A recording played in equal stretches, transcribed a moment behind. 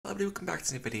Lovely, welcome back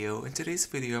to a new video. In today's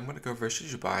video, I'm going to go over should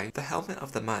you buy the helmet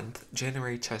of the month,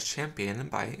 January Chess Champion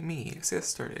by me. So get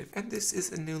started. And this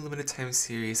is a new limited time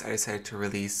series I decided to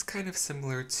release, kind of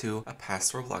similar to a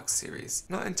past Roblox series.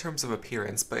 Not in terms of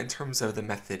appearance, but in terms of the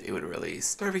method it would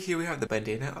release. So over here we have the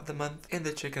bandana of the month and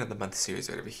the chicken of the month series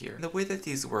right over here. And the way that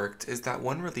these worked is that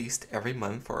one released every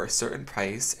month for a certain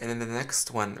price, and then the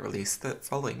next one released the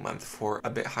following month for a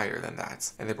bit higher than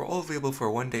that. And they were all available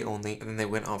for one day only, and then they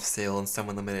went off sale and some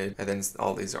were limited, and then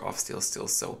all these are off sale still.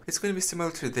 So it's going to be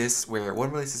similar to this, where one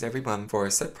releases every month for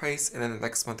a set price, and then the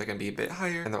next month they're going to be a bit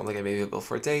higher, and they're only going to be available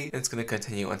for a day, and it's going to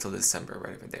continue until December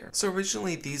right over there. So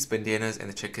originally these bandanas and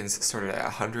the chickens started at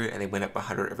 100, and they went up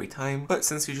 100 every time, but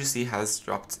since UGC has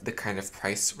dropped the kind of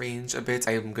price range a bit,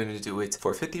 I'm going to do it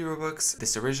for 50 Robux,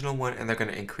 this original one, and they're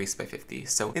going to increase by 50.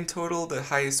 So in total, the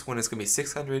highest one is going to be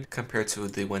 600 compared to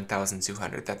the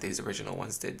 1,200 that these original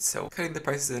ones did. So cutting the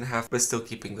prices in half, but still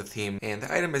keeping the theme. And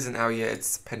the item isn't out yet,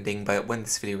 it's pending, but when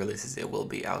this video releases, it will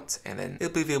be out, and then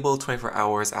it'll be available 24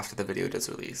 hours after the video does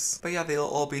release. But yeah, they'll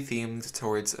all be themed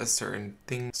towards a certain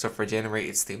thing. So for January,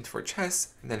 it's themed for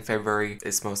chess, and then February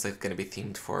is most likely going to be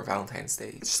themed for Valentine's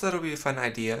Day. Just thought it'll be a fun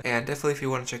idea, and definitely if you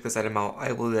want to check this item out,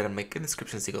 I will leave that in my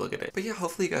description so you can look at it. But yeah,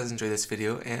 hopefully you guys enjoyed this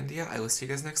video, and yeah, I will see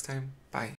you guys next time. Bye.